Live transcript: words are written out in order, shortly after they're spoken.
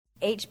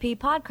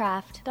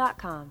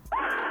hppodcraft.com.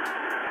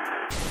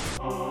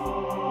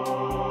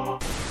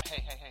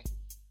 Hey.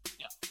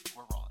 Yeah,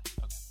 we're rolling.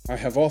 Okay. I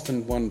have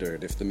often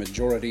wondered if the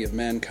majority of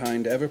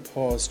mankind ever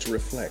paused to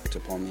reflect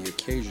upon the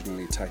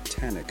occasionally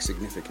titanic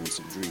significance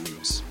of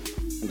dreams,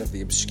 and of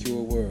the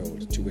obscure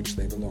world to which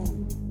they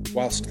belong.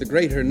 Whilst the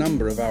greater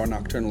number of our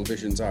nocturnal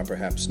visions are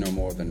perhaps no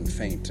more than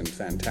faint and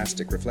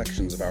fantastic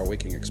reflections of our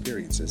waking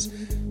experiences,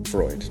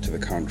 Freud, to the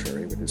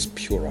contrary, with his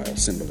puerile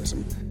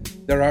symbolism,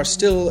 there are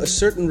still a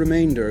certain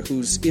remainder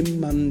whose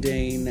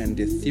immundane and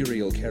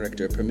ethereal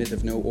character permit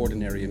of no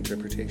ordinary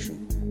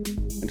interpretation,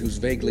 and whose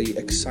vaguely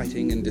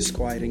exciting and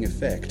disquieting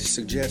effect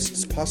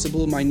suggests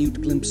possible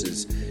minute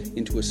glimpses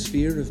into a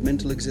sphere of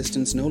mental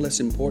existence no less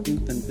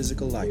important than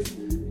physical life,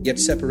 yet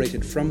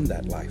separated from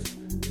that life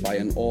by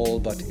an all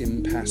but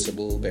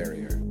impassable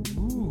barrier.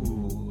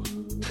 Ooh.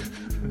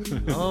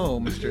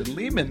 Oh, Mr.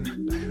 Leman.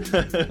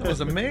 That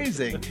was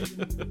amazing.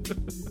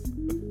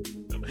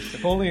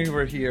 If only you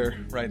were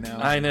here right now.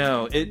 I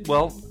know.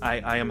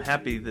 I am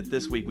happy that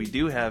this week we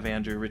do have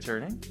Andrew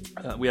returning.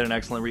 We had an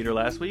excellent reader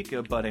last week,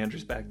 but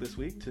Andrew's back this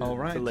week to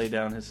lay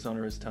down his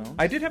sonorous tone.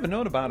 I did have a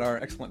note about our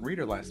excellent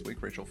reader last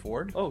week, Rachel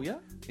Ford. Oh, yeah?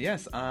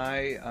 Yes,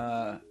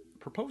 I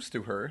proposed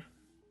to her,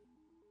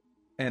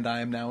 and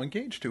I am now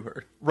engaged to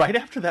her. Right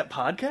after that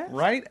podcast?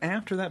 Right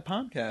after that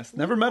podcast.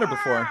 Never met her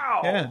before.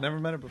 Yeah, never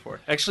met her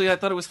before. Actually, I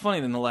thought it was funny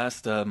in the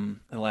last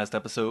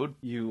episode,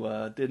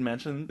 you did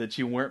mention that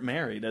you weren't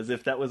married, as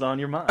if that was on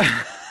your mind.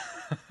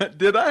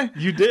 Did I?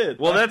 You did.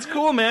 Well, that's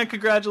cool, man.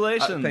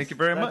 Congratulations. Thank you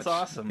very much. That's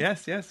awesome.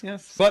 Yes.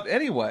 But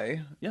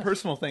anyway,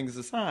 personal things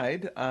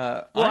aside...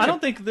 I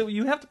don't think that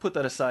you have to put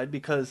that aside,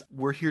 because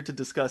we're here to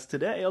discuss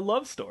today a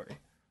love story.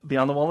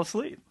 Beyond the Wall of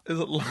Sleep. Is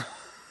it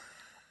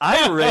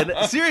I read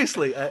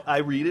seriously. I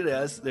read it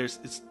as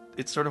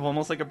it's sort of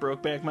almost like a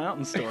Brokeback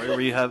Mountain story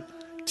where you have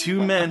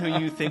two men who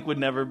you think would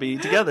never be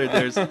together.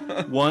 There's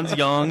one's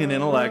young and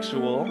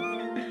intellectual,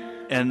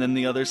 and then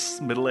the other's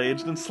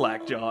middle-aged and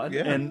slack-jawed,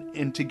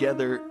 and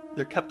together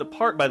they're kept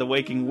apart by the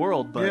waking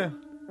world, but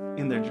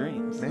in their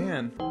dreams.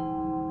 Man,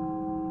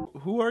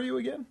 who are you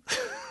again?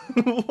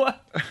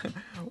 What?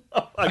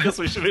 Oh, I guess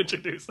we should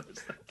introduce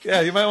ourselves.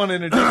 Yeah, you might want to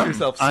introduce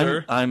yourself,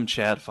 sir. I'm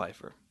Chad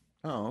Pfeiffer.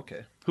 Oh,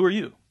 okay. Who are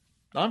you?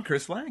 I'm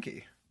Chris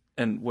Lackey.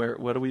 And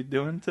what are we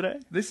doing today?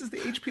 This is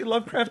the H.P.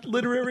 Lovecraft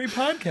Literary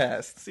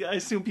Podcast. See, I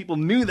assume people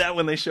knew that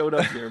when they showed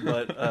up here,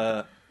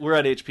 but we're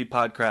at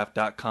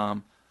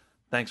hppodcraft.com.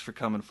 Thanks for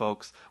coming,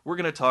 folks. We're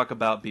going to talk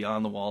about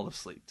Beyond the Wall of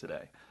Sleep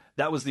today.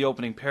 That was the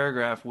opening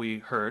paragraph we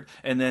heard,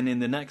 and then in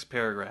the next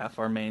paragraph,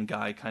 our main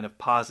guy kind of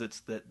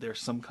posits that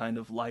there's some kind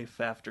of life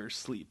after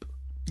sleep.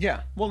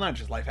 Yeah, well, not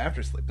just life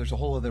after sleep. There's a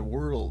whole other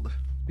world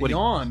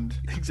beyond.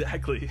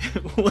 Exactly.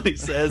 What he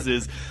says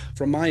is,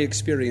 From my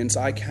experience,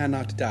 I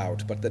cannot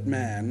doubt but that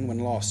man, when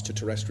lost to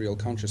terrestrial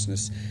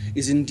consciousness,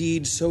 is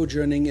indeed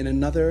sojourning in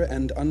another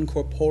and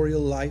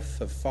uncorporeal life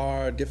of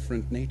far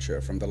different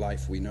nature from the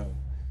life we know,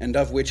 and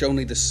of which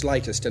only the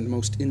slightest and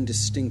most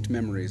indistinct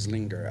memories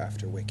linger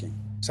after waking.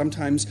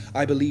 Sometimes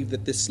I believe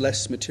that this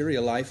less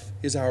material life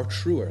is our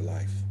truer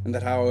life, and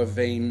that our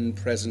vain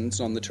presence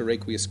on the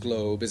terraqueous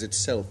globe is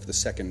itself the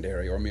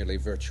secondary or merely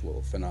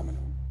virtual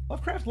phenomenon.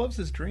 Lovecraft loves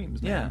his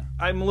dreams, man. yeah,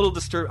 I'm a little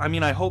disturbed. I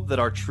mean, I hope that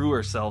our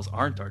truer selves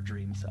aren't our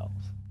dream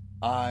selves.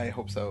 I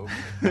hope so.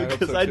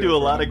 Because I do a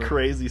lot of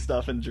crazy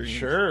stuff in dreams.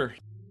 Sure.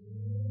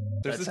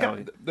 There's That's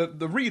this guy,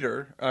 the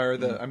reader, or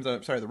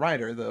the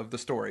writer of the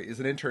story is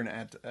an intern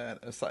at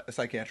a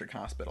psychiatric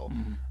hospital.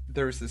 Mm-hmm.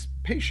 There's this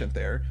patient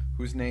there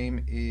whose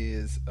name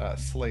is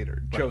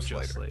Slater, Joe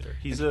Slater.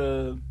 He's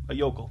a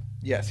yokel.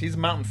 Yes, he's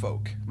mountain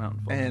folk.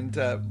 And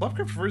Lovecraft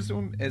refers to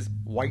him as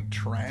white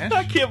trash.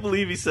 I can't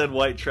believe he said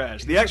white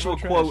trash. The actual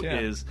quote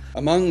is,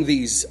 Among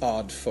these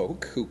odd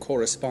folk, who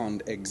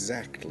correspond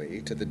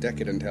exactly to the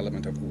decadent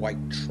element of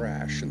white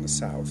trash in the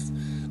South,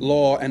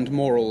 law and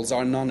morals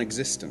are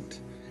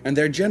non-existent, and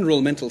their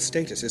general mental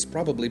status is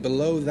probably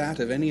below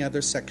that of any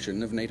other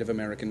section of Native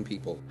American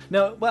people.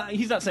 No, well,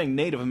 he's not saying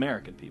Native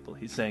American people.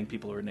 He's saying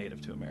people who are native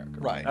to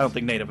America. Right. I don't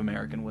think Native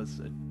American was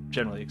a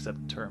generally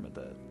accepted term at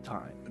the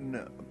time.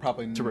 No,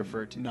 probably to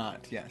refer to.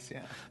 Not, yes,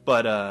 yeah.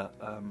 But,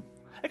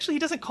 actually, he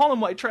doesn't call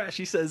him white trash.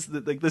 He says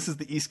that this is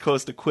the East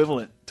Coast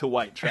equivalent to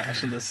white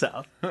trash in the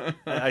South.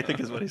 I think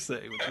is what he's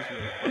saying, which is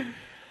really funny.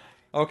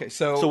 Okay,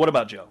 so what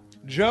about Joe?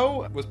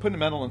 Joe was put in a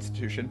mental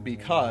institution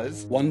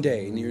because... One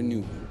day near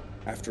noon,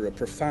 after a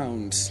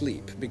profound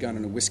sleep begun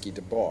in a whiskey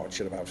debauch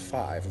at about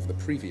 5 of the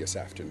previous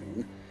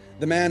afternoon,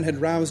 the man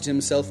had roused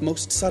himself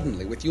most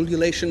suddenly with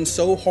ululation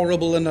so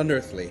horrible and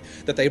unearthly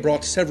that they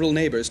brought several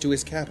neighbors to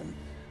his cabin,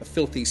 a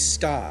filthy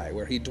sty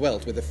where he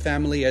dwelt with a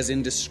family as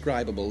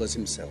indescribable as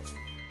himself.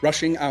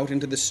 Rushing out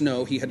into the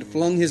snow, he had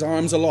flung his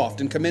arms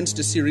aloft and commenced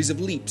a series of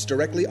leaps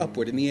directly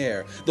upward in the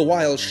air, the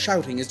while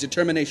shouting his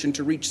determination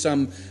to reach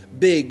some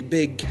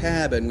big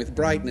cabin with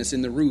brightness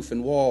in the roof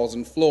and walls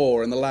and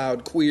floor and the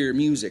loud, queer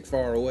music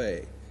far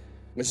away.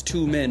 As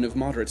two men of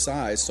moderate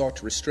size sought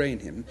to restrain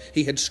him,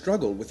 he had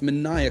struggled with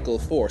maniacal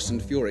force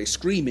and fury,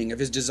 screaming of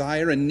his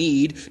desire and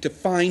need to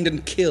find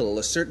and kill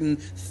a certain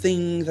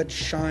thing that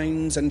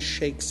shines and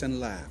shakes and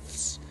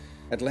laughs.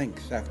 At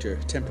length, after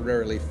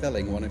temporarily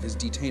felling one of his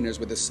detainers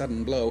with a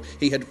sudden blow,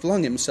 he had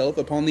flung himself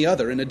upon the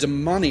other in a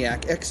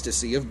demoniac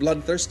ecstasy of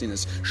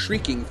bloodthirstiness,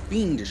 shrieking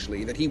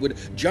fiendishly that he would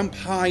jump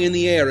high in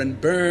the air and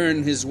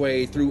burn his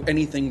way through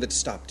anything that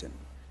stopped him.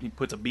 He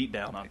puts a beat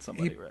down on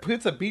somebody, He right?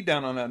 puts a beat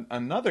down on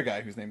another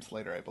guy whose name's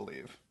Slater, I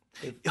believe.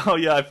 Oh,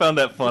 yeah, I found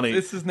that funny.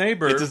 It's his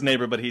neighbor. It's his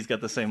neighbor, but he's got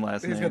the same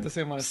last name. He's got the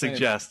same last name.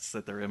 Suggests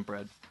that they're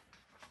inbred.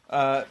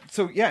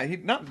 So yeah,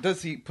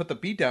 does he put the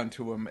beat down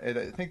to him?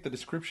 I think the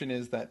description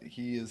is that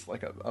he is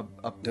like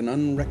An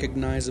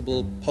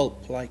unrecognizable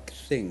pulp-like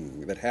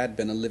thing that had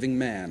been a living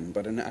man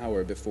but an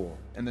hour before.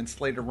 and then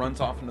Slater runs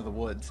off into the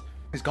woods.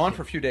 He's gone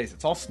for a few days.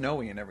 It's all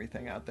snowy and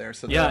everything out there.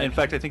 So Yeah, in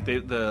fact, I think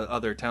the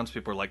other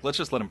townspeople are like, let's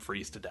just let him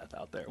freeze to death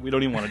out there. We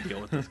don't even want to deal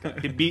with this guy.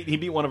 He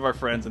beat one of our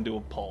friends into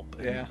a pulp.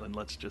 And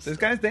let's just... This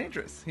guy's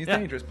dangerous. He's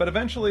dangerous. But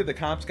eventually the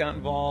cops got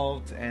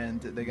involved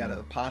and they got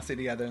a posse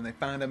together and they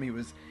found him. He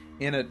was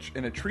in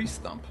a tree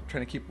stump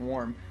trying to keep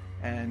warm.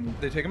 And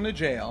they take him to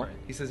jail. Right.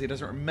 He says he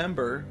doesn't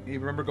remember. He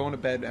remembered going to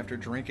bed after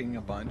drinking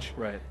a bunch.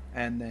 Right.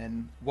 And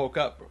then woke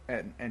up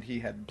and he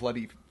had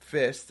bloody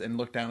fists and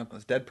looked down at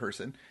this dead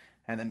person.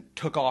 And then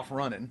took off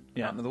running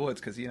out into the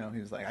woods because, he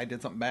was like, I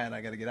did something bad.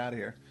 I got to get out of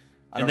here.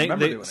 I don't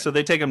remember doing it. So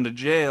they take him to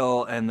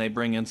jail, and they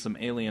bring in some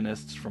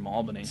alienists from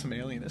Albany. Some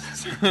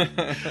alienists.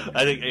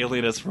 I think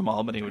alienists from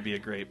Albany would be a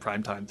great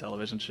primetime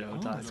television show.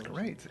 Oh, that's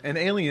great. An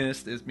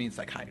alienist means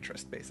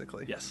psychiatrist,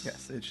 basically. Yes.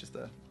 Yes, it's just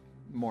a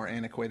more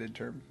antiquated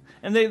term.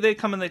 And they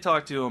come and they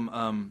talk to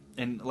him,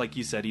 and like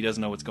you said, he doesn't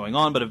know what's going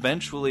on, but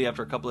eventually,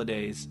 after a couple of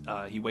days,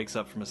 he wakes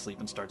up from his sleep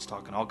and starts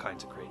talking all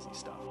kinds of crazy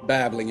stuff.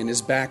 Babbling in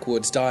his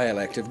backwoods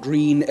dialect of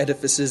green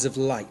edifices of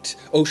light,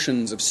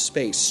 oceans of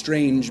space,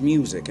 strange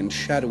music, and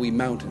shadowy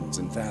mountains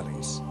and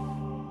valleys.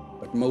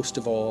 But most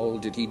of all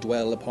did he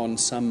dwell upon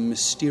some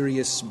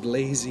mysterious,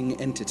 blazing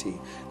entity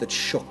that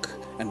shook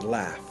and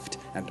laughed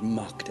and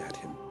mocked at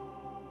him.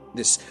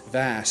 This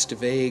vast,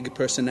 vague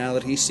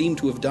personality seemed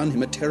to have done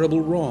him a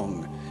terrible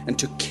wrong, and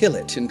to kill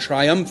it in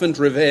triumphant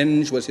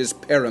revenge was his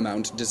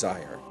paramount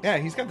desire. Yeah,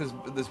 he's got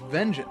this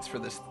vengeance for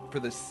this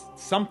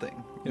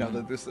something.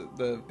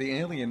 The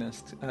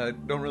alienist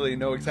don't really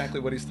know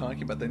exactly what he's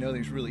talking about. They know that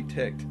he's really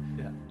ticked.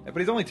 Yeah. But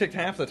he's only ticked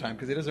half the time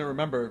because he doesn't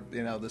remember,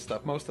 this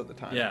stuff most of the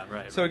time. Yeah,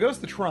 right. So he goes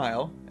to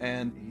trial,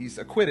 and he's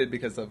acquitted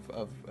because of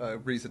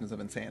reasons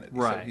of insanity.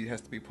 Right. So he has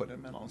to be put in a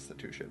mental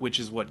institution. Which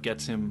is what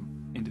gets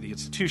him into the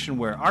institution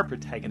where our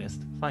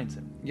protagonist finds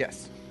him.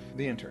 Yes,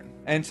 the intern.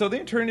 And so the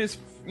intern is,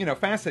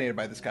 fascinated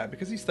by this guy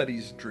because he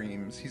studies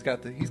dreams. He's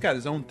got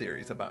his own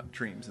theories about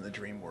dreams in the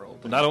dream world.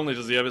 But not only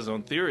does he have his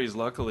own theories,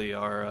 luckily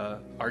our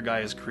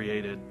guy has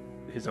created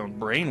his own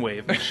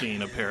brainwave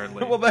machine,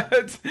 apparently. Well,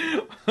 let's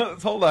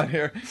hold on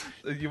here.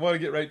 You want to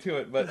get right to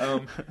it, but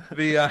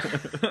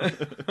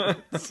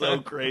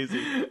So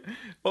crazy.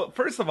 Well,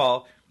 first of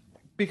all,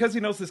 because he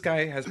knows this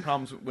guy has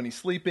problems when he's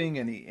sleeping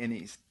and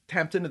he's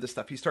tapped into this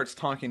stuff, he starts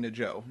talking to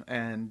Joe,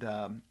 and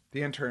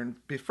the intern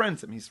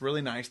befriends him. He's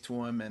really nice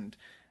to him, and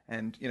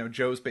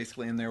Joe's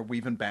basically in there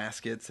weaving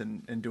baskets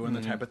and doing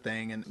the type of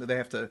thing, and they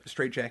have to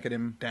straitjacket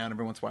him down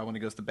every once in a while when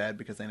he goes to bed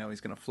because they know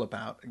he's going to flip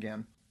out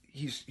again.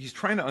 He's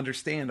trying to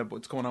understand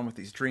what's going on with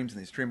these dreams and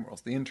these dream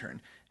worlds, the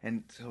intern.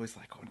 And so he's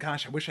like, oh,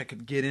 gosh, I wish I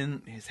could get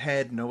in his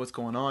head and know what's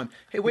going on.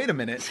 Hey, wait a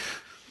minute.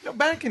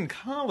 Back in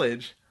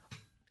college,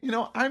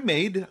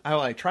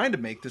 I tried to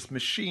make this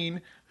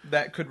machine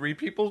that could read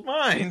people's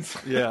minds.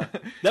 Yeah.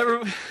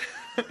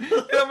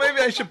 Maybe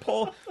I should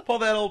pull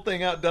that old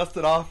thing out, dust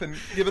it off, and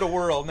give it a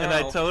whirl now. And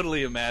I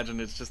totally imagine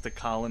it's just a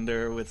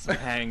colander with some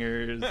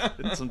hangers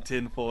and some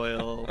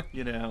tinfoil,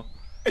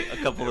 a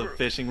couple of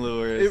fishing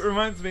lures. It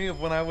reminds me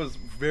of when I was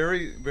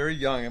very, very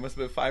young. I must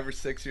have been 5 or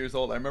 6 years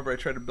old. I remember I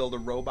tried to build a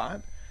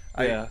robot.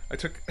 I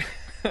took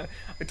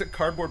I took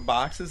cardboard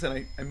boxes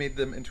and I made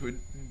them into a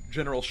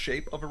general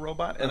shape of a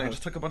robot, and I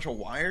just took a bunch of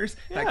wires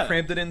and I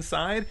crammed it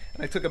inside,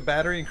 and I took a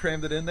battery and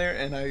crammed it in there,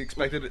 and I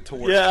expected it to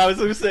work. Yeah, I was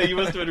going to say, you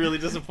must have been really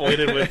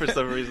disappointed when for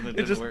some reason it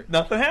didn't work.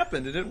 Nothing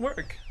happened. It didn't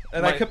work.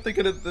 And I kept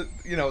thinking of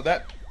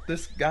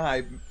this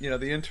guy,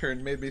 the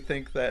intern, made me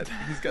think that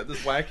he's got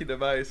this wacky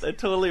device. That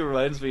totally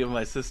reminds me of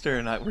my sister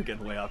and I. We're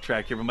getting way off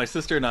track here, but my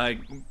sister and I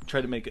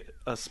tried to make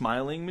a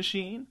smiling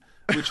machine,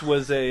 which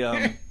was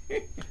it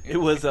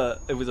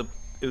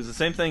was the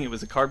same thing. It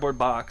was a cardboard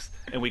box,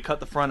 and we cut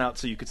the front out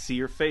so you could see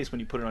your face when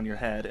you put it on your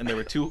head. And there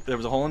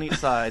was a hole on each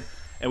side,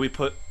 and we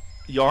put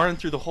yarn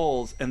through the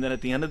holes, and then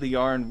at the end of the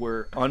yarn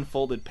were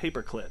unfolded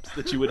paper clips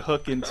that you would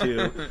hook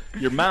into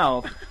your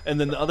mouth, and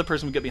then the other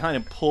person would get behind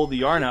and pull the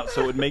yarn out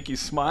so it would make you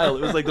smile.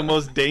 It was like the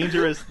most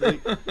dangerous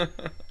thing.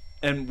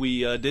 And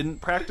we didn't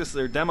practice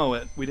or demo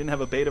it. We didn't have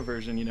a beta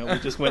version, you know. We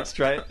just went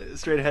straight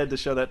ahead to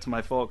show that to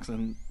my folks,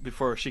 and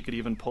before she could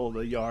even pull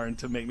the yarn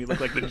to make me look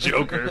like the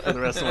Joker for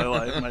the rest of my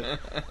life,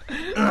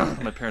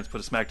 my parents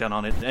put a smackdown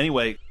on it.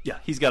 Anyway, yeah,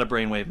 he's got a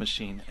brainwave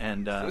machine,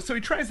 and so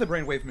he tries the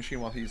brainwave machine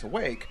while he's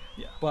awake.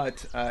 Yeah.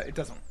 But it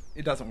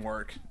doesn't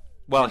work.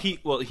 Well,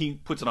 he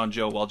puts it on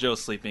Joe while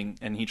Joe's sleeping,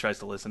 and he tries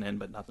to listen in,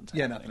 but nothing's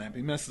happening. Yeah, nothing happens.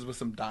 He messes with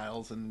some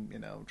dials and,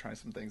 tries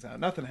some things out.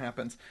 Nothing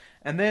happens.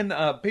 And then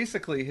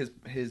basically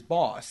his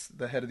boss,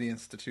 the head of the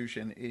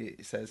institution,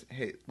 he says,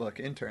 "Hey, look,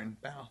 intern,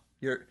 Val,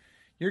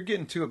 you're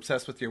getting too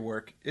obsessed with your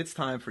work. It's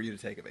time for you to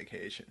take a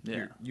vacation.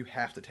 Yeah. You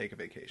have to take a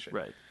vacation."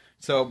 Right.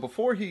 So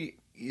before he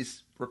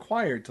is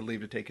required to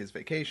leave to take his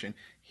vacation,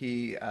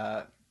 he,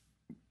 the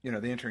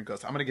intern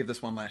goes, "I'm going to give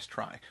this one last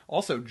try."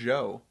 Also,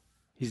 Joe...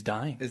 He's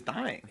dying. Is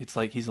dying. It's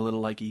like he's a little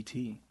like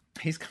E.T.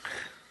 He's...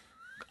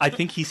 I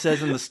think he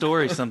says in the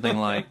story something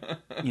like,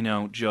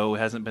 Joe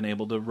hasn't been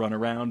able to run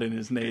around in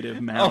his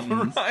native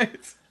mountains. Oh,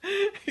 right.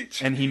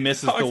 And he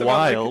misses the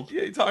wild.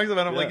 He talks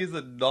about him like he's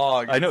a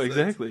dog. I know,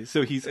 exactly.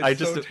 So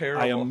so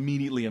terrible. I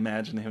immediately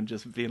imagine him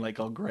just being like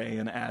all gray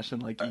and ashen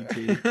like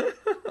E.T.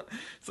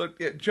 So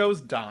Joe's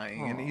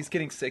dying and he's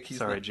getting sick.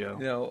 Sorry,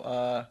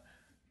 Joe.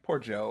 Poor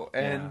Joe.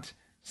 And... Yeah.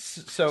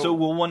 So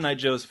one night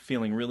Joe's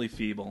feeling really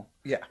feeble.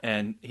 Yeah.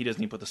 And he doesn't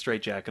even put the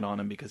straitjacket on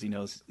him because he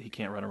knows he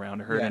can't run around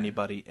to hurt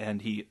anybody.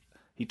 And he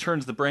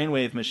turns the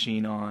brainwave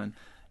machine on,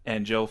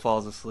 and Joe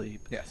falls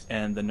asleep. Yes.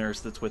 And the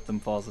nurse that's with them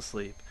falls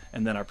asleep.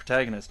 And then our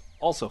protagonist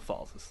also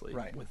falls asleep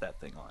with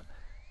that thing on.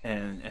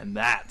 And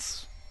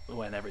that's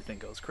when everything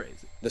goes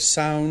crazy. The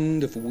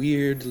sound of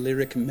weird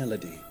lyric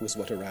melody was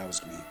what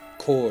aroused me.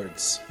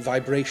 Chords,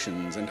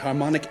 vibrations, and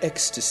harmonic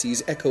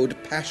ecstasies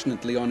echoed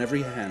passionately on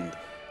every hand,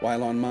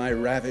 while on my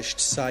ravished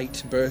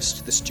sight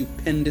burst the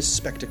stupendous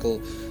spectacle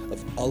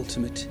of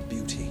ultimate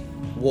beauty.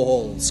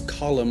 Walls,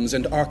 columns,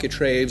 and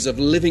architraves of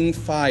living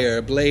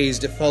fire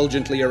blazed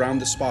effulgently around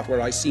the spot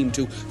where I seemed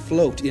to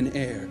float in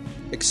air,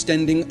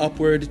 extending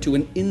upward to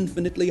an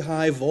infinitely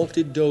high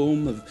vaulted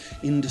dome of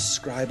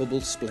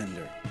indescribable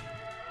splendor.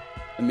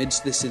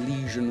 Amidst this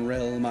Elysian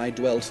realm I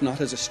dwelt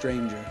not as a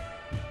stranger,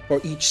 for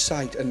each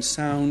sight and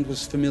sound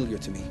was familiar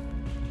to me,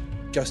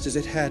 just as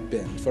it had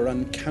been for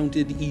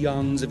uncounted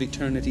eons of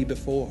eternity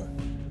before,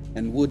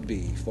 and would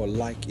be for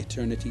like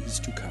eternities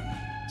to come.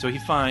 So he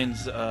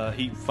finds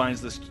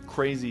this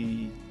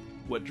crazy,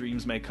 what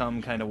dreams may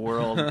come kind of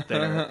world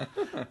there.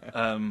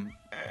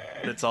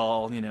 That's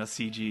all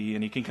CG,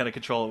 and he can kind of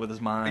control it with his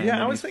mind. Yeah,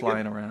 and I was he's thinking,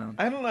 flying around.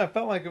 I don't know. I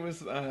felt like it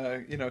was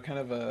kind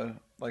of a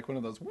like one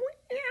of those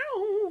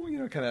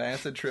kind of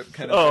acid trip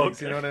kind of things.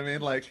 Okay. You know what I mean?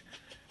 Like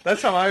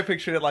that's how I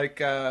pictured it.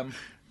 Like.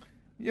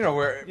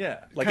 Where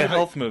like a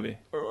health movie,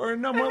 or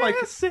no more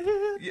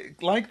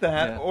like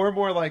that, or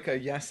more like a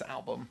Yes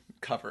album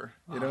cover.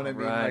 You know what I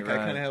mean? I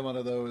kind of had one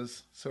of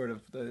those sort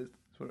of.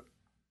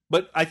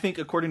 But I think,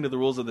 according to the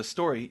rules of the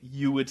story,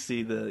 you would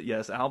see the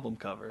Yes album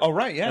cover. Oh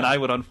right, yeah. And I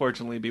would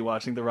unfortunately be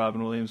watching the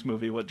Robin Williams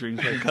movie What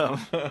Dreams May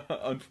Come.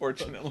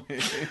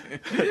 Unfortunately,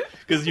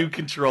 because you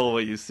control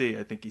what you see.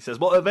 I think he says.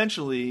 Well,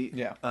 eventually,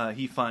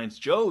 he finds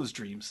Joe's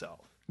dream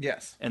self.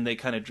 Yes. And they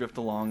kind of drift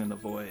along in the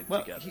void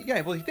together.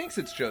 He thinks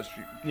it's Joe's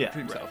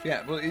dream self.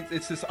 Yeah, well,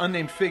 it's this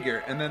unnamed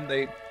figure, and then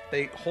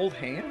they hold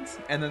hands,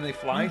 and then they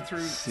fly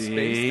through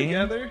space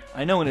together.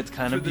 I know, and it's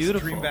kind of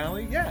beautiful. Dream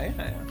Valley?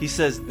 Yeah. He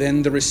says,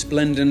 Then the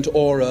resplendent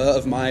aura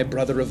of my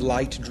brother of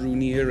light drew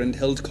near and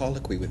held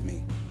colloquy with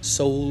me,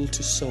 soul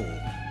to soul,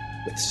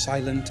 with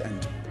silent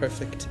and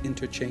perfect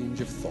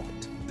interchange of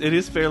thought. It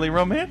is fairly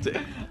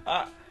romantic.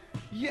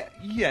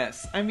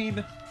 Yes. I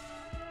mean...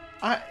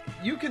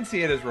 you can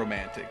see it as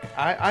romantic.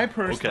 I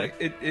personally,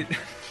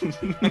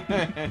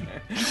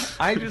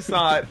 I just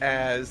saw it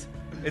as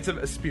it's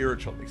a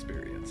spiritual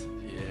experience.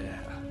 Yeah.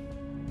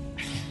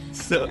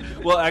 So,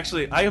 well,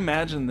 actually, I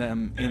imagine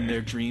them in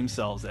their dream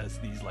selves as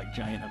these like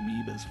giant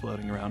amoebas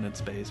floating around in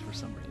space for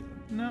some reason.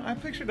 No, I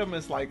pictured them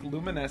as like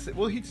luminescent.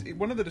 Well,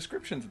 one of the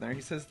descriptions in there,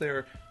 he says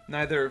they're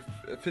neither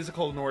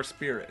physical nor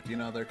spirit.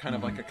 They're kind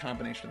of like a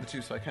combination of the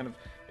two. So I kind of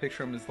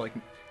picture them as like,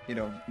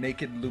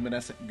 naked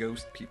luminescent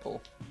ghost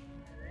people.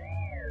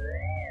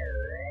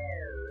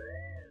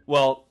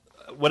 Well,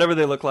 whatever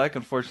they look like,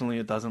 unfortunately,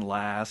 it doesn't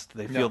last.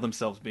 They feel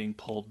themselves being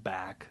pulled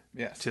back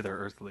to their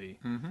earthly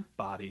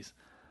bodies.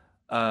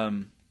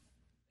 And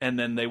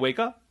then they wake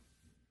up.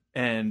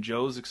 And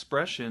Joe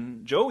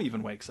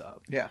even wakes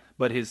up. Yeah.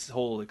 But his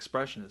whole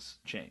expression has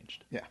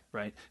changed. Yeah.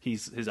 Right?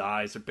 His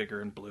eyes are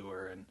bigger and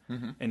bluer,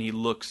 and he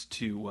looks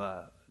to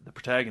the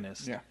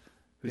protagonist,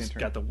 who's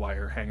got the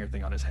wire hanger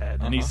thing on his head.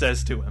 And he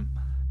says to him,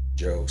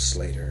 Joe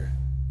Slater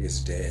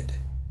is dead.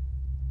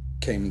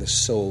 Came the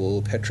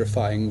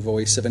soul-petrifying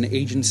voice of an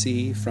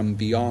agency from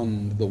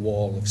beyond the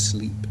wall of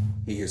sleep.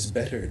 He is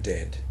better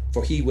dead,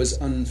 for he was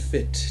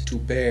unfit to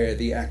bear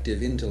the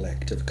active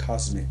intellect of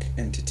cosmic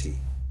entity.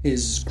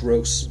 His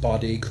gross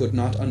body could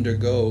not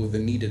undergo the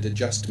needed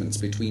adjustments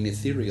between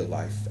ethereal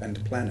life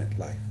and planet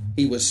life.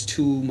 He was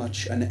too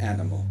much an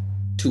animal,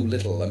 too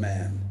little a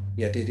man.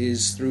 Yet it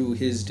is through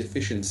his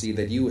deficiency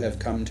that you have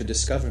come to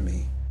discover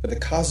me. For the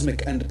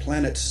cosmic and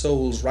planet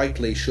souls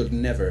rightly should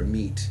never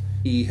meet.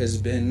 He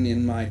has been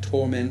in my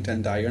torment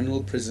and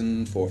diurnal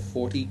prison for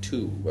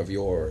 42 of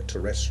your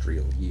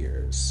terrestrial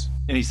years.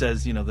 And he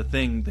says, the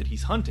thing that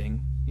he's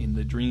hunting in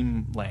the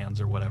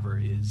dreamlands or whatever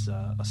is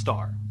a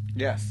star.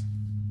 Yes.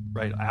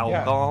 Right?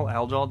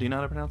 Algol, do you know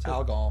how to pronounce it?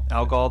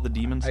 Algol, the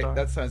demon star?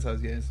 That sounds,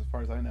 yes, as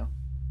far as I know.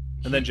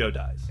 And then Joe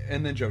dies.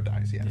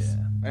 Yes.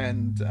 Yeah.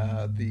 And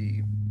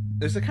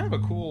there's a kind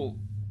of a cool,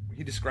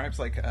 he describes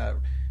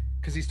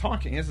because he's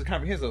talking, he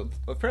has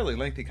a fairly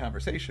lengthy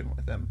conversation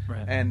with him.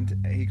 Right.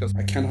 And he goes,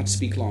 I cannot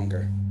speak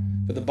longer,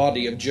 for the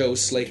body of Joe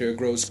Slater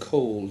grows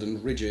cold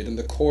and rigid, and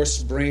the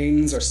coarse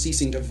brains are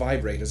ceasing to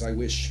vibrate as I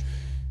wish.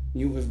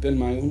 You have been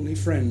my only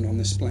friend on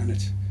this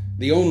planet,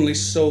 the only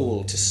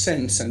soul to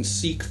sense and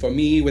seek for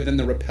me within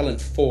the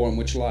repellent form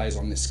which lies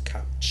on this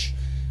couch.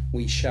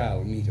 We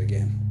shall meet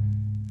again.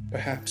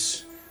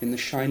 Perhaps in the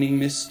shining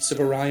mists of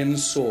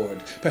Orion's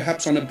sword,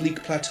 perhaps on a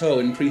bleak plateau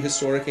in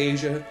prehistoric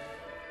Asia,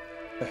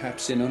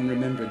 perhaps in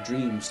unremembered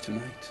dreams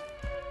tonight.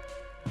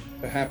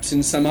 Perhaps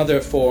in some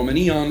other form, an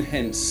eon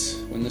hence,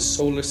 when the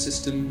solar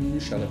system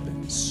shall have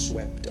been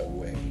swept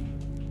away.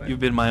 You've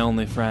been my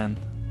only friend.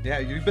 Yeah,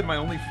 you've been my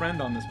only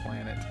friend on this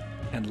planet.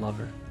 And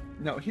lover.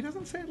 No, he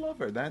doesn't say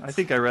lover. I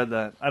think I read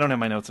that. I don't have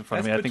my notes in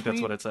front of me. I think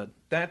that's what it said.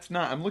 That's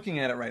not. I'm looking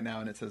at it right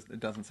now, and it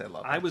doesn't say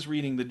lover. I was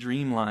reading the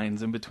dream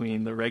lines in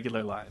between the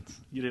regular lines.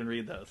 You didn't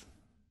read those.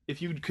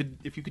 If you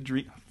could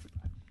dream...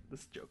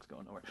 This joke's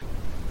going nowhere.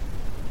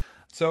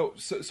 So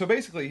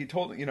basically, he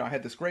told, I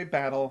had this great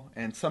battle,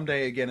 and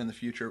someday again in the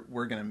future,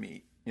 we're going to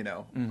meet,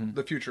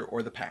 the future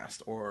or the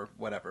past or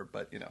whatever.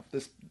 But,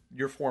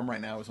 your form right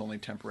now is only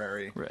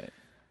temporary. Right.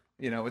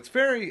 It's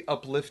very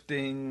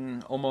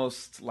uplifting,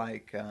 almost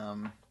like,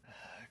 kind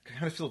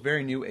of feels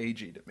very new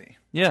agey to me.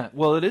 Yeah,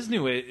 well, it is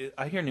new age.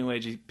 I hear new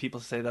agey people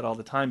say that all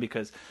the time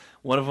because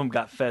one of them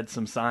got fed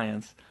some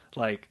science,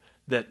 like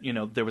that,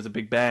 there was a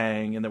big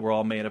bang and that we're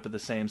all made up of the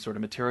same sort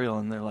of material,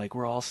 and they're like,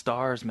 we're all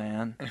stars,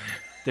 man.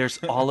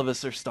 All of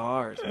us are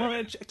stars. Well,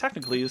 it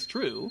technically is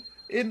true.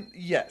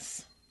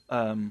 Yes.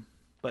 But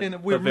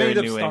we're made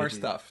of star agey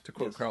stuff, to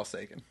quote Carl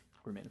Sagan.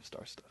 We're made of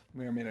star stuff.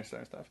 We are made of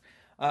star stuff.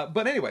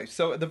 But anyway,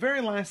 so at the very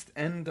last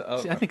end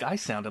of... See, I think I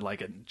sounded like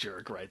a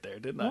jerk right there,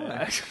 didn't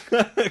I?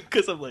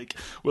 Because I'm like,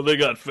 well, they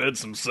got fed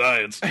some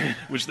science,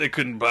 which they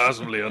couldn't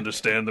possibly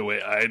understand the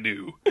way I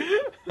do.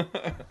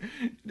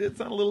 It did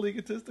sound a little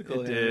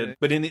egotistical. It did.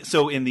 But in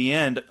the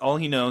end, all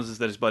he knows is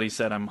that his buddy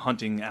said, I'm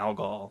hunting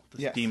Algol,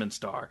 this demon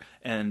star.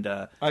 And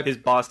his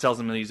boss tells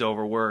him that he's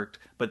overworked,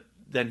 but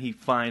then he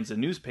finds a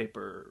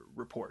newspaper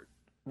report.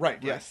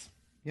 Right, yes.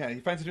 Yeah,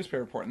 he finds a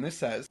newspaper report, and this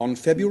says... On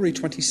February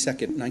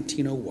 22nd,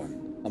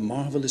 1901, a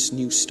marvelous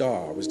new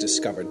star was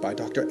discovered by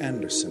Dr.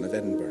 Anderson of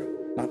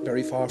Edinburgh, not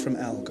very far from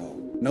Algol.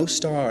 No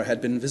star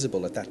had been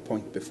visible at that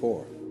point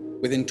before.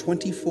 Within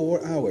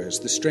 24 hours,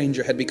 the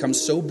stranger had become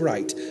so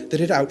bright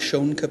that it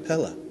outshone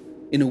Capella.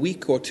 In a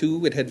week or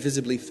two, it had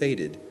visibly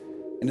faded,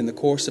 and in the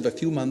course of a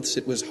few months,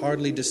 it was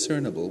hardly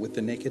discernible with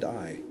the naked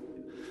eye.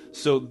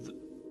 So,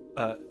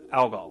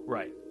 Algol,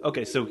 right.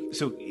 Okay, so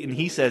and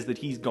he says that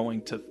he's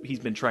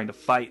been trying to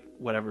fight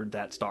whatever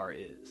that star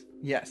is.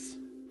 Yes.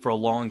 For a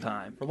long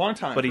time.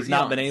 But he's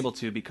not been able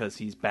to because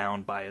he's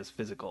bound by his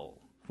physical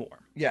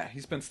form. Yeah,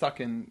 he's been stuck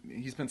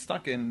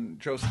in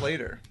Joe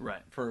Slater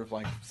right. for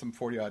like some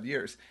 40-odd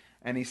years.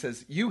 And he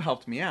says, you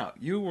helped me out.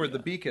 You were the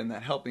beacon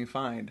that helped me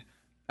find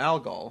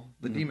Algol,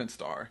 the demon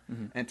star.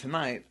 Mm-hmm. And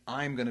tonight,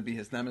 I'm going to be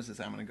his nemesis.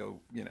 I'm going to go,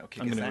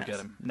 kick his ass. I'm going to go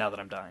get him now that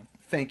I'm dying.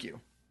 Thank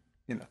you.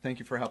 Thank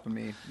you for helping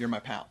me. You're my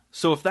pal.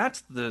 So if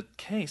that's the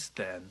case,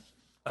 then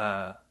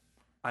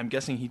I'm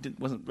guessing he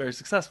wasn't very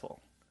successful.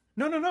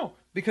 No.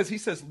 Because he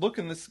says, look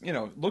in this,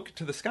 look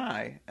to the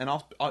sky, and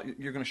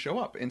you're going to show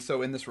up. And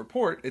so in this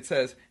report, it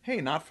says,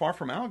 hey, not far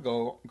from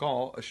Algol.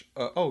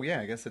 Oh yeah,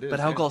 I guess it is. But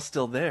Algol's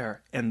still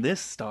there, and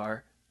this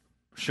star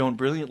shone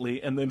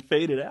brilliantly and then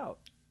faded out.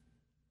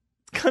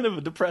 It's kind of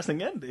a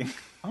depressing ending.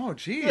 Oh,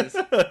 geez.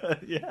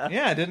 Yeah.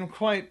 Yeah, I didn't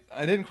quite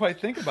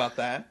think about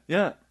that.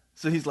 Yeah.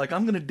 So he's like,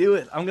 I'm going to do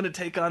it. I'm going to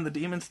take on the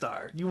demon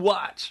star. You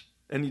watch.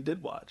 And he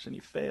did watch, and he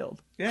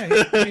failed. Yeah,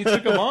 he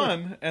took him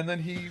on, and then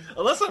he...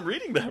 Unless I'm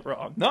reading that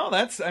wrong. No,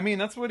 that's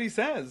what he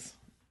says.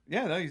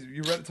 Yeah, no,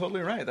 you read it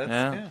totally right.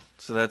 Yeah.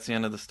 So that's the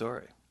end of the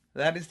story.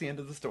 That is the end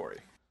of the story.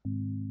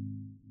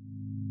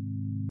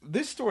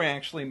 This story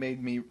actually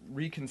made me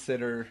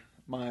reconsider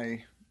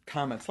my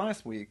comments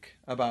last week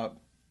about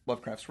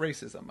Lovecraft's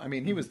racism. I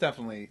mean, he was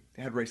definitely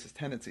had racist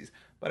tendencies.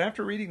 But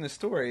after reading the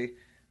story...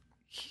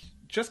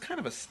 just kind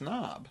of a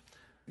snob.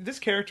 This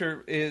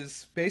character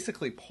is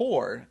basically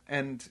poor,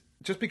 and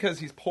just because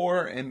he's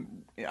poor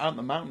and out in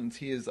the mountains,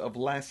 he is of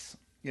less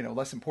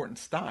important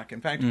stock.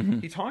 In fact,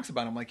 he talks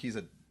about him like he's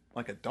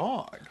like a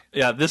dog.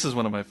 Yeah, this is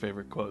one of my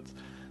favorite quotes.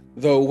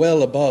 Though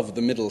well above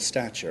the middle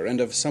stature and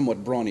of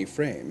somewhat brawny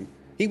frame,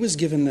 he was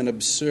given an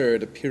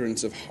absurd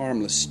appearance of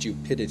harmless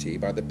stupidity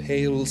by the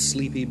pale,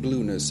 sleepy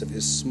blueness of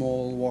his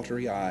small,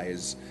 watery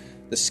eyes,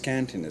 the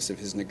scantiness of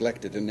his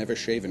neglected and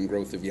never-shaven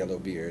growth of yellow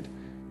beard,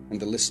 and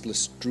the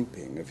listless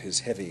drooping of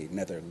his heavy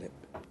nether lip.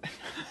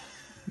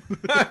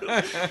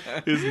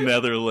 His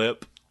nether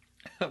lip.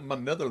 My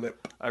nether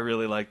lip. I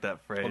really like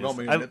that phrase. Well,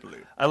 don't nether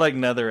lip. I like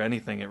nether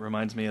anything. It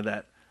reminds me of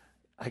that.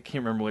 I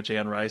can't remember which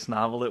Anne Rice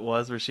novel it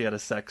was where she had a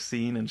sex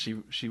scene and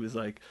she was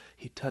like,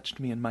 he touched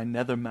me in my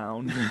nether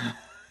mound.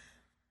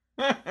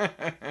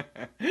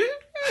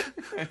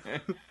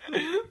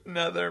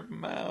 Nether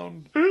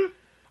mound.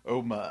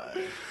 Oh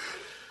my.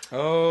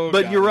 Oh,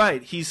 but God. you're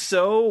right. He's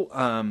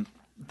so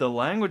the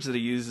language that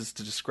he uses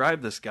to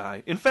describe this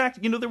guy. In fact,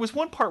 there was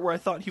one part where I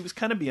thought he was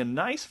kind of being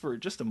nice for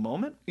just a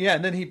moment. Yeah,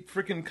 and then he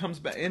freaking comes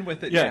back in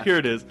with it. Yeah, here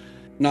it is.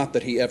 Not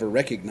that he ever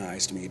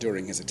recognized me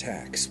during his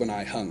attacks, when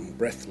I hung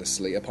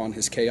breathlessly upon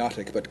his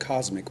chaotic but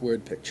cosmic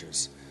word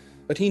pictures,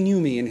 but he knew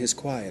me in his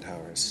quiet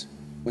hours,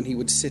 when he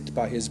would sit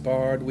by his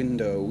barred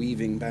window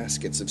weaving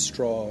baskets of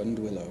straw and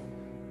willow,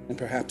 and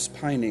perhaps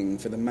pining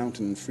for the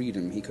mountain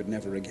freedom he could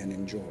never again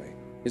enjoy.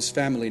 His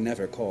family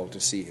never called to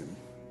see him.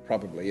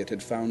 Probably it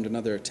had found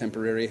another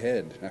temporary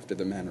head, after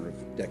the manner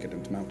of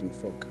decadent mountain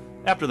folk.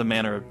 After the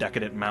manner of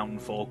decadent mountain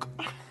folk.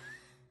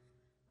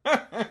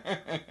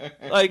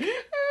 Like,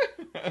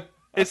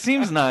 it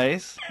seems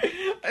nice.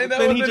 I know,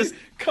 then and he then just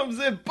comes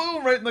in,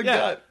 boom, right in the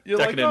gut. You're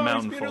decadent like,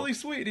 mountain he's being folk. really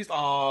sweet. He's,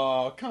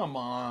 oh, come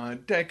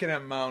on,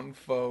 decadent mountain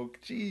folk.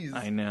 Jeez.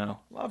 I know.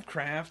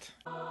 Lovecraft.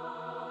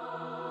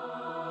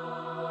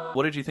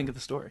 What did you think of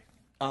the story?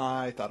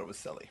 I thought it was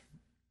silly.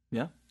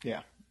 Yeah?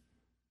 Yeah.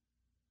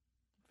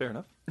 Fair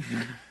enough.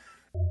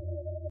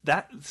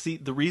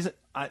 The reason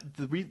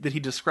that he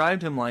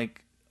described him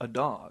like a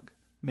dog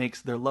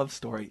makes their love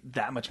story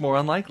that much more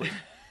unlikely.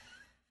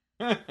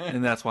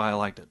 And that's why I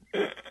liked it.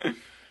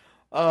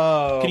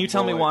 Oh, Can you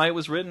tell me boy. why it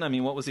was written? I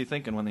mean, what was he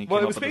thinking when he came Well,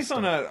 up it was with this based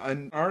on stuff?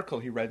 an article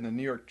he read in the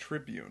New York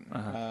Tribune,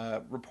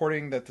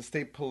 reporting that the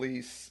state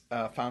police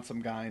found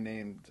some guy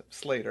named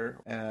Slater,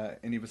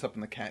 and he was up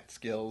in the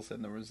Catskills,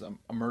 and there was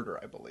a murder,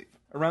 I believe.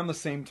 Around the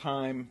same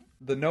time,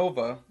 the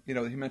Nova, he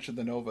mentioned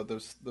the Nova,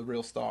 the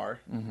real star,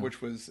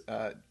 which was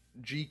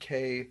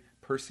G.K.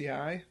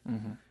 Persei.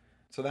 Mm-hmm.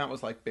 So that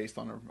was like based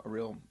on a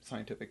real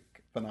scientific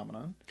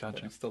phenomenon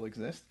Gotcha. that still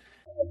exists.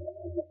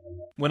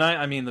 When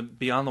the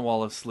Beyond the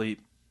Wall of Sleep,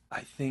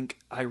 I think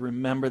I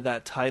remember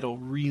that title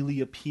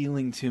really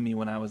appealing to me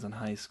when I was in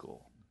high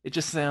school. It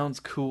just sounds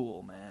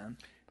cool, man.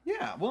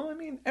 Yeah, well, I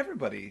mean,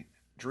 everybody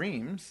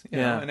dreams, you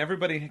Yeah. know, and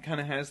everybody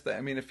kind of has that.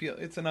 I mean,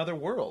 it's another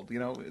world,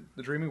 the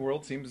dreaming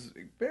world seems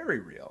very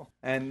real.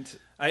 And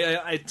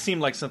It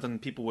seemed like something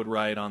people would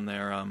write on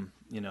their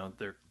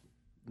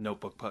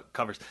notebook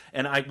covers.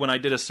 And when I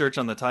did a search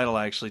on the title,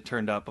 I actually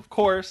turned up, of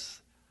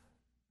course,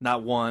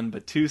 not one,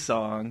 but two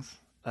songs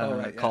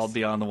called yes.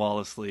 Beyond the Wall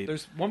of Sleep.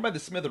 there's one by the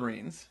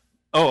Smithereens.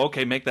 Oh,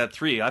 okay, make that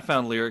three. I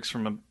found lyrics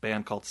from a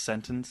band called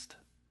Sentenced,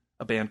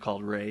 a band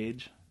called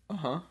Rage.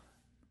 Uh-huh.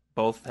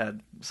 Both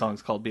had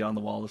songs called Beyond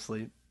the Wall of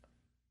Sleep.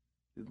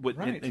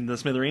 Right. In the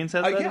Smithereens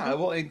has that? Yeah, as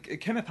well? well, in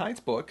Kenneth Hyde's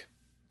book,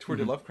 Tour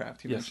de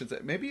Lovecraft, he Yes. mentions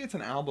it. Maybe it's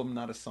an album,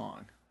 not a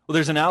song. Well,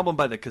 there's an album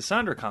by the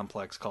Cassandra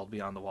Complex called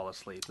Beyond the Wall of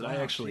Sleep that I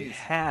Oh, actually geez.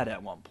 had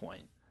at one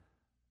point.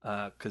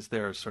 Because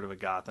they're sort of a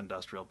goth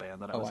industrial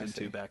band that I was I into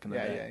see. back in the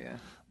day. Yeah.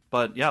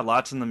 But yeah,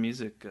 lots in the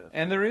music.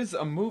 And there is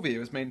a movie. It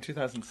was made in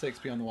 2006,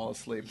 Beyond the Wall of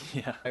Sleep.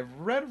 Yeah. I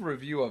read a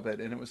review of it,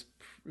 and it was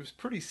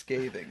pretty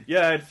scathing.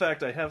 Yeah, in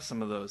fact, I have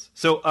some of those.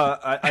 So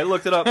I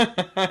looked it up,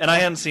 and I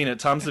hadn't seen it.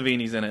 Tom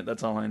Savini's in it.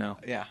 That's all I know.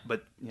 Yeah.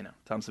 But,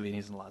 Tom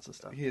Savini's in lots of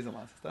stuff. He is in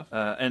lots of stuff.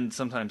 And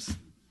sometimes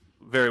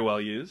very well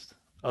used.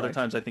 Other Right.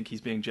 times I think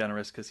he's being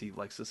generous because he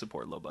likes to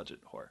support low-budget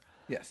horror.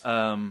 Yes.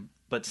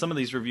 But some of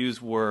these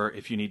reviews were,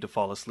 if you need to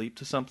fall asleep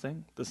to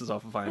something. This is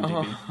off of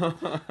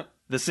IMDb.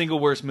 The single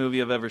worst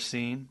movie I've ever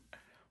seen.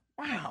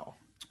 Wow.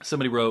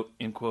 Somebody wrote,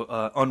 in quote,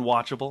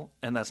 unwatchable,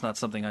 and that's not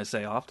something I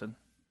say often.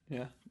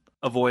 Yeah.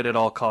 Avoid at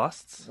all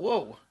costs.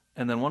 Whoa.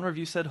 And then one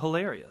review said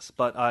hilarious,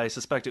 but I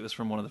suspect it was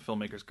from one of the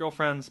filmmaker's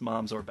girlfriends,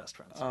 moms, or best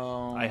friends.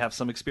 Oh. I have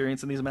some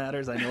experience in these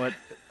matters. I know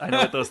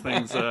what those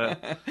things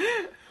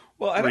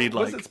Well, I read don't,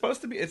 was like. it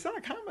supposed to be? It's not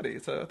a comedy.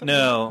 It's a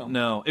No, film.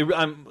 no.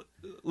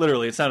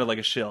 It sounded like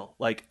a shill.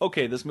 Like,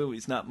 okay, this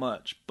movie's not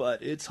much,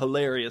 but it's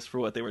hilarious for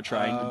what they were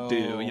trying to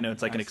do.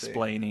 It's like I an see.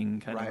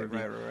 explaining kind of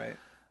review. Right.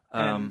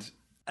 And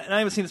I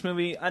haven't seen this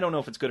movie. I don't know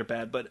if it's good or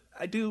bad, but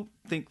I do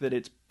think that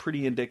it's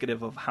pretty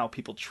indicative of how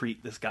people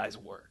treat this guy's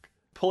work.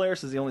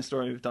 Polaris is the only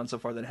story we've done so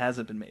far that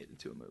hasn't been made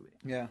into a movie.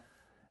 Yeah.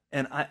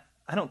 And I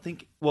don't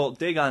think, well,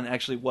 Dagon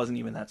actually wasn't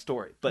even that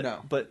story. But, No.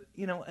 but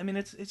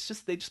it's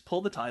just, they just pull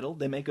the title,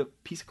 they make a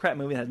piece of crap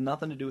movie that has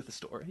nothing to do with the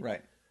story.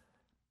 Right.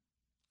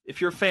 If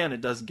you're a fan,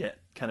 it does get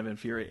kind of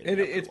infuriating.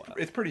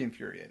 It's pretty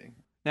infuriating.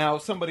 Now,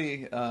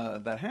 somebody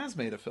that has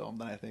made a film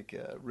that I think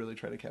really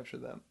tried to capture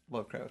that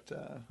Lovecraft.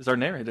 It's our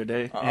narrator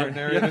day. Our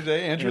narrator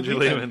day, Andrew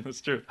Leman. That's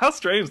true. How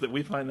strange that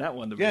we find that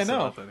one to be Yeah, so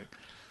no. authentic.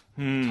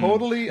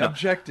 Totally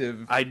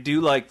objective. I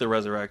do like The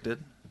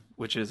Resurrected,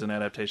 which is an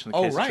adaptation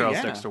of the case of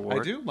Charles Dexter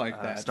Ward. I do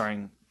like that.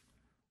 Starring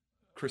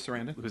Chris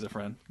Sarandon. who's a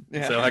friend.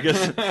 Yeah. So I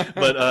guess,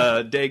 but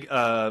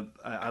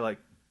I like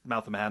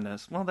Mouth of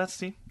Madness. Well,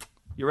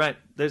 You're right.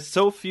 There's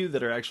so few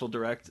that are actual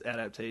direct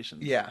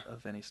adaptations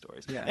of any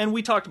stories. Yeah. And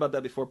we talked about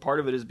that before. Part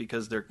of it is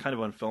because they're kind of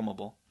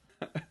unfilmable.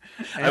 And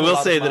I a will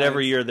lot say of that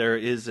every minds. year there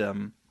is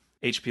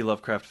H.P.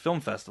 Lovecraft Film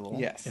Festival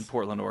Yes. in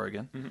Portland,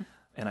 Oregon. Mm-hmm.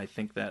 And I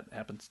think that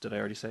happens, did I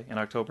already say, in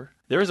October?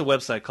 There is a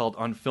website called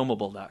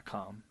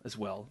unfilmable.com as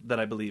well that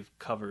I believe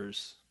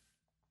covers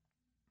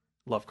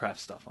Lovecraft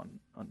stuff on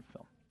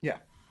film. Yeah.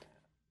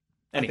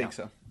 Anyhow. I think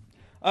so.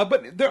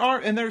 But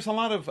there's a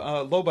lot of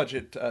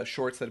low-budget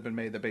shorts that have been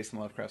made that are based on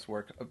Lovecraft's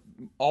work,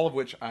 all of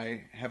which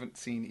I haven't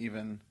seen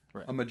even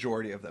a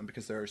majority of them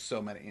because there are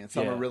so many. And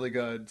some are really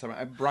good.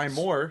 Brian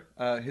Moore,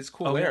 his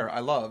Cool Air, I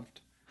loved.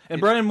 And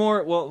Brian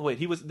Moore, well, wait,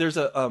 there's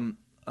a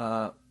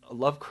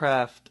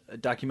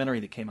Lovecraft documentary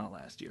that came out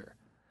last year.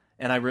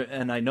 And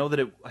I know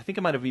that I think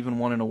it might have even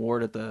won an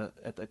award at the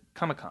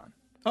Comic-Con.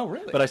 Oh,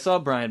 really? But I saw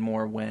Brian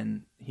Moore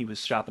when he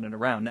was shopping it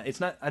around. Now, it's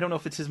not. I don't know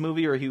if it's his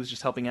movie or he was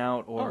just helping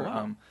out.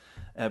 Or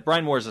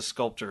Brian Moore is a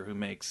sculptor who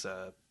makes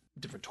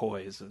different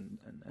toys and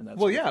that's.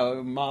 Well,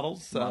 yeah,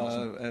 models.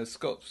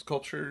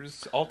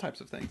 Sculptures, all types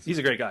of things. He's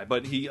a great guy.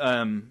 But he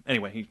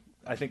anyway.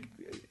 I think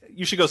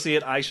you should go see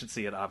it. I should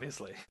see it.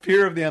 Obviously,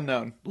 Fear of the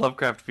Unknown.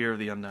 Lovecraft: Fear of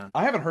the Unknown.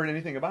 I haven't heard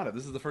anything about it.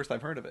 This is the first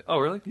I've heard of it. Oh,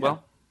 really? Yeah.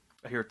 Well,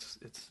 I hear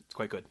it's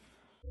quite good.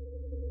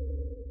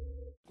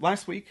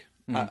 Last week.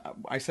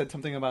 I said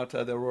something about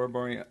the Aurora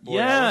Borealis.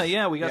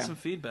 Yeah, we got some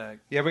feedback.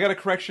 Yeah, we got a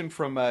correction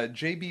from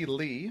JB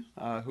Lee,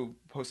 who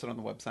posted on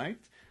the website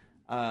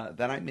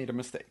that I made a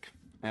mistake,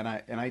 and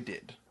I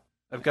did.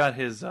 I've got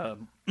his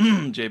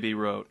JB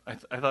wrote. I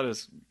thought it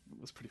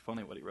was pretty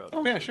funny what he wrote.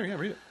 Oh yeah, sure, yeah,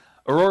 read it.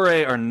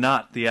 Aurorae are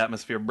not the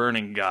atmosphere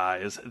burning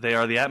guys. They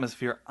are the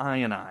atmosphere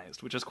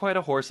ionized, which is quite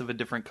a horse of a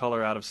different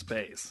color out of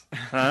space.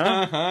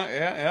 Huh?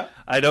 Yeah.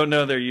 I don't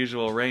know their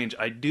usual range.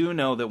 I do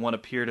know that one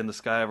appeared in the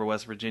sky over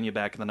West Virginia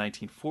back in the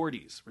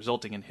 1940s,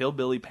 resulting in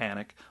hillbilly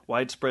panic,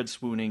 widespread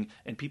swooning,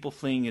 and people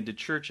fleeing into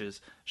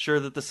churches, sure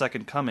that the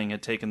Second Coming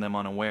had taken them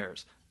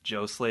unawares.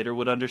 Joe Slater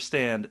would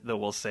understand, though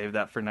we'll save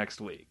that for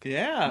next week.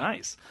 Yeah.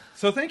 Nice.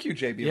 So thank you,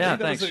 JB. Yeah, Lee.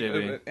 thanks,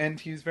 JB. And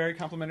he's very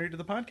complimentary to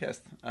the podcast,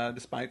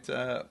 despite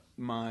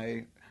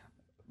my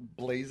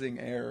blazing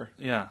air.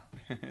 Yeah.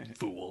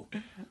 Fool.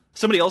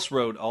 Somebody else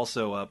wrote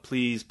also,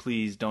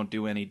 please don't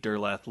do any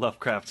Durlath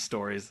Lovecraft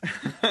stories.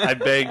 I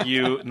beg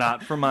you,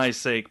 not for my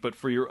sake, but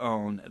for your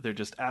own. They're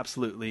just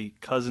absolutely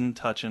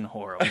cousin-touching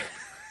horrible.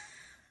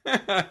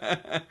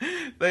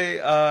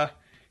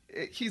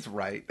 He's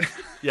right.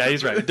 Yeah,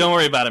 he's right. Don't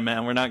worry about it,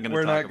 man. We're not going to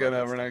We're talk not gonna.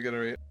 about We're not gonna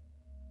read.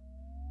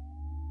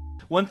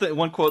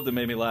 One quote that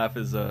made me laugh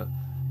is,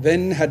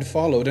 Then had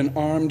followed an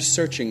armed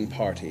searching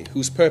party,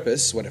 whose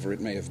purpose, whatever it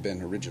may have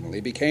been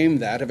originally, became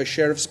that of a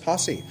sheriff's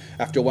posse,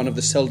 after one of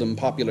the seldom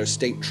popular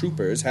state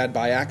troopers had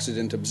by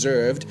accident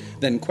observed,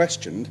 then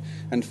questioned,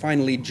 and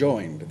finally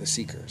joined the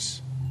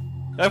seekers.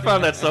 I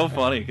found that so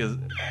funny because,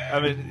 I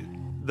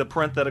mean, the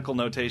parenthetical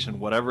notation,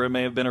 whatever it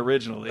may have been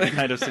originally,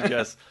 kind of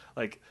suggests,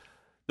 like,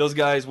 those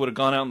guys would have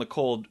gone out in the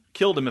cold,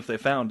 killed him if they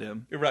found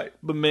him. You're right.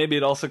 But maybe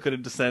it also could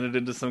have descended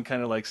into some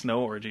kind of, like,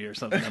 snow orgy or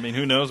something. I mean,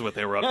 who knows what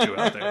they were up to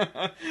out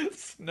there.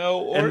 Snow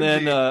orgy. And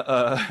then,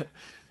 that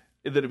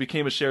it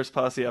became a sheriff's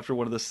posse after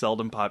one of the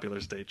seldom popular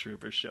state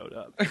troopers showed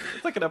up.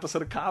 It's like an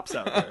episode of Cops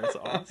out there. It's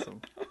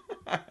awesome.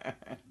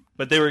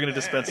 But they were going to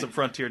dispense some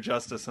frontier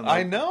justice, and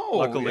I know.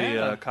 luckily,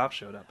 yeah. Cops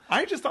showed up.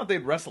 I just thought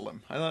they'd wrestle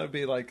him. I thought it'd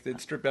be like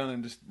they'd strip down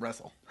and just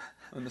wrestle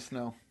in the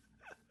snow.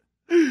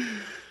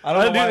 I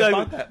don't know why I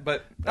thought that,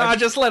 but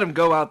just let him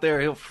go out there.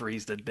 He'll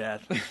freeze to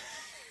death.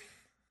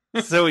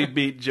 So he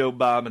beat Joe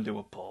Bob into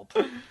a pulp.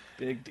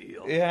 Big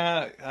deal.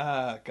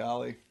 yeah,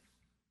 golly.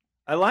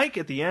 I like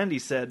at the end he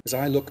said, As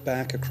I look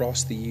back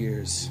across the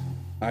years,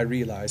 I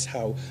realize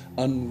how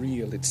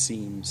unreal it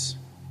seems,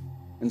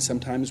 and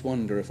sometimes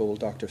wonder if old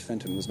Dr.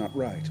 Fenton was not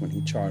right when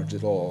he charged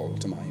it all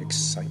to my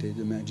excited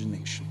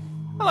imagination.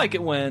 I like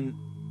it when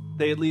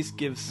they at least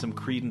give some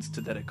credence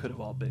to that it could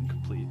have all been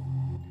complete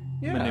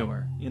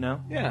manure, you know?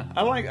 Yeah,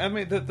 I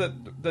mean that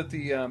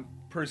the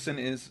person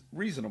is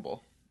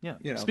reasonable. Yeah.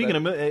 You know, Speaking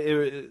of,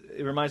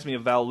 it reminds me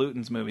of Val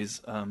Lewton's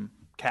movies,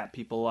 Cat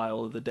People,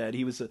 Isle of the Dead.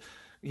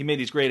 He made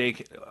these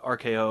great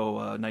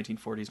RKO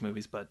 1940s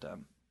movies, but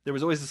there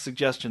was always a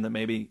suggestion that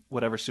maybe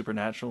whatever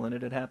supernatural in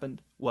it had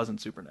happened wasn't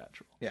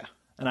supernatural. Yeah.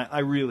 And I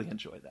really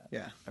enjoy that.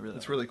 Yeah, I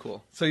it's really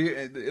cool. So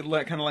it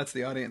kind of lets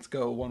the audience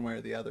go one way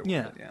or the other.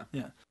 Yeah, with it,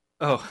 yeah.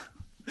 Oh,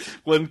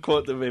 one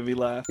quote that made me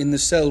laugh. In the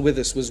cell with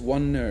us was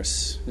one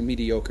nurse, a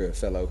mediocre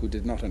fellow who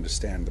did not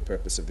understand the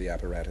purpose of the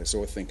apparatus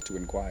or think to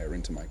inquire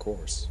into my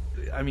course.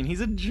 I mean, he's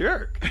a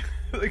jerk.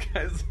 The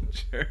guy's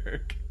a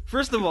jerk.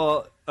 First of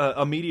all,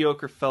 a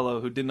mediocre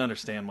fellow who didn't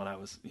understand what I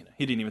was,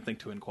 he didn't even think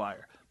to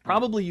inquire.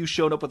 Probably you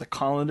showed up with a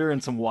colander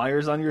and some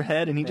wires on your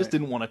head, and he just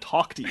didn't want to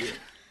talk to you.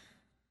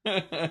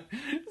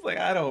 It's like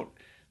I don't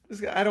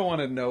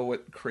want to know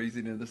what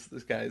craziness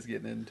this guy is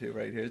getting into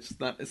right here. It's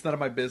none of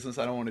my business.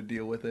 I don't want to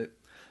deal with it.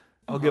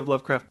 I'll give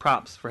Lovecraft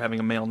props for having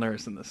a male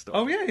nurse in this story.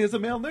 Oh yeah, he has a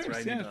male nurse.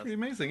 right, Yeah, he it's does. pretty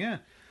amazing. Yeah.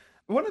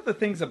 One of the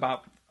things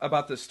about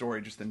this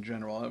story, just in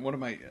general, and one of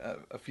my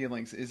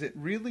feelings is it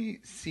really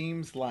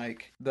seems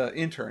like the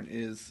intern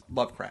is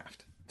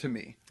Lovecraft to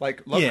me.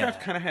 Like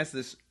Lovecraft kind of has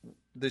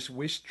this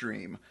wish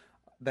dream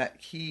that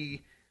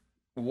he,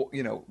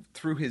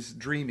 through his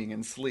dreaming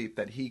and sleep,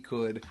 that he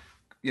could,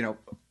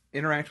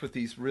 interact with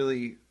these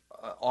really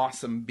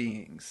awesome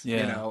beings,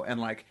 and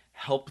like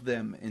help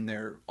them in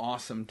their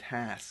awesome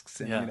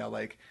tasks, and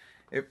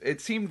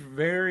it seemed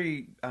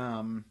very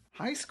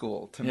high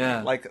school to me,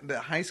 like the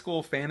high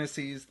school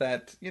fantasies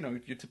that your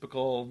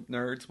typical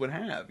nerds would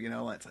have.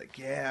 It's like,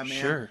 yeah, man,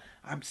 sure.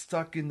 I'm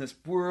stuck in this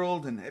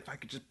world, and if I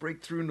could just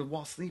break through into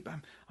while sleep,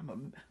 I'm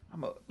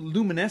a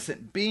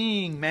luminescent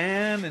being,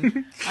 man,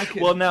 and I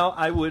could. Well, now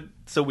I would.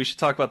 So we should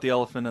talk about the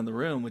elephant in the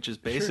room, which is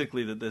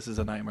basically that this is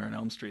a Nightmare on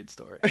Elm Street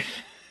story.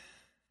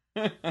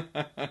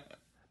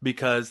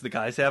 Because the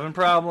guy's having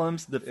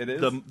problems.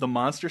 The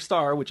monster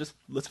star, which is,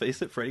 let's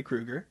face it, Freddy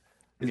Krueger,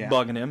 is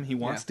bugging him. He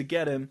wants to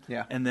get him.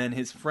 Yeah. And then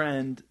his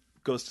friend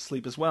goes to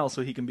sleep as well,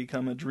 so he can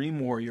become a dream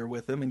warrior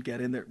with him and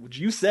get in there, which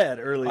you said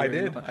earlier. I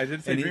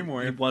did say dream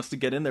warrior. He wants to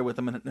get in there with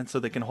him, and so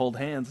they can hold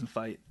hands and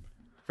fight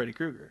Freddy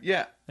Krueger.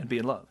 Yeah. And be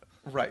in love.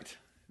 Right.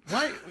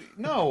 Why?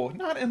 No,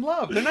 not in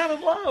love. They're not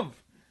in love.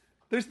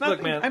 There's nothing.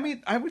 Look, man, I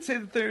mean, I would say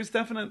that there's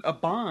definitely a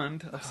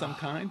bond of some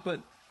kind,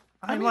 but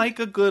I like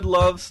a good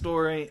love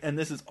story, and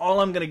this is all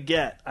I'm gonna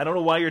get. I don't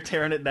know why you're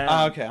tearing it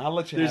down. Okay, I'll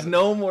let you. There's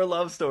no more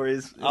love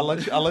stories. I'll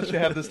let you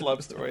have this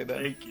love story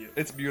then. Thank you.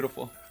 It's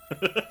beautiful.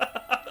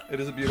 It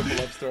is a beautiful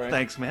love story.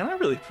 Thanks, man. I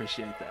really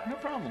appreciate that. No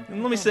problem.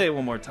 And let me say it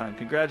one more time.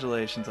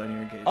 Congratulations on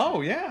your engagement.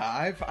 Oh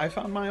yeah, I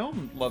found my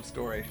own love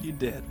story. You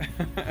did.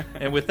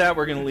 And with that,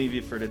 we're going to leave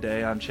you for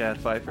today. I'm Chad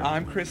Pfeiffer.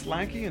 I'm Chris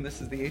Lackey, and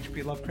this is the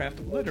H.P. Lovecraft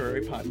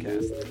Literary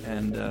Podcast.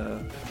 And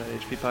at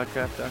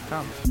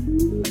hppodcraft.com.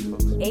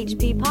 Thanks,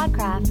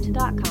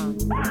 hppodcraft.com.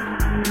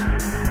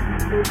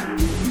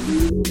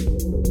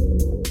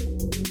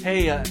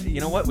 Hey,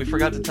 you know what? We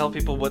forgot to tell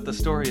people what the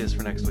story is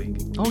for next week.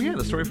 Oh yeah,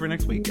 the story for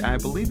next week. I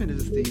believe it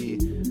is the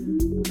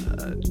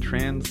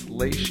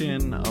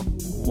translation of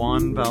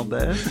Juan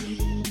Valdez.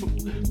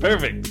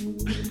 Perfect.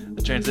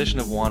 The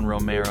transition of Juan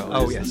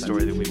Romero is the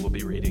story that we will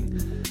be reading.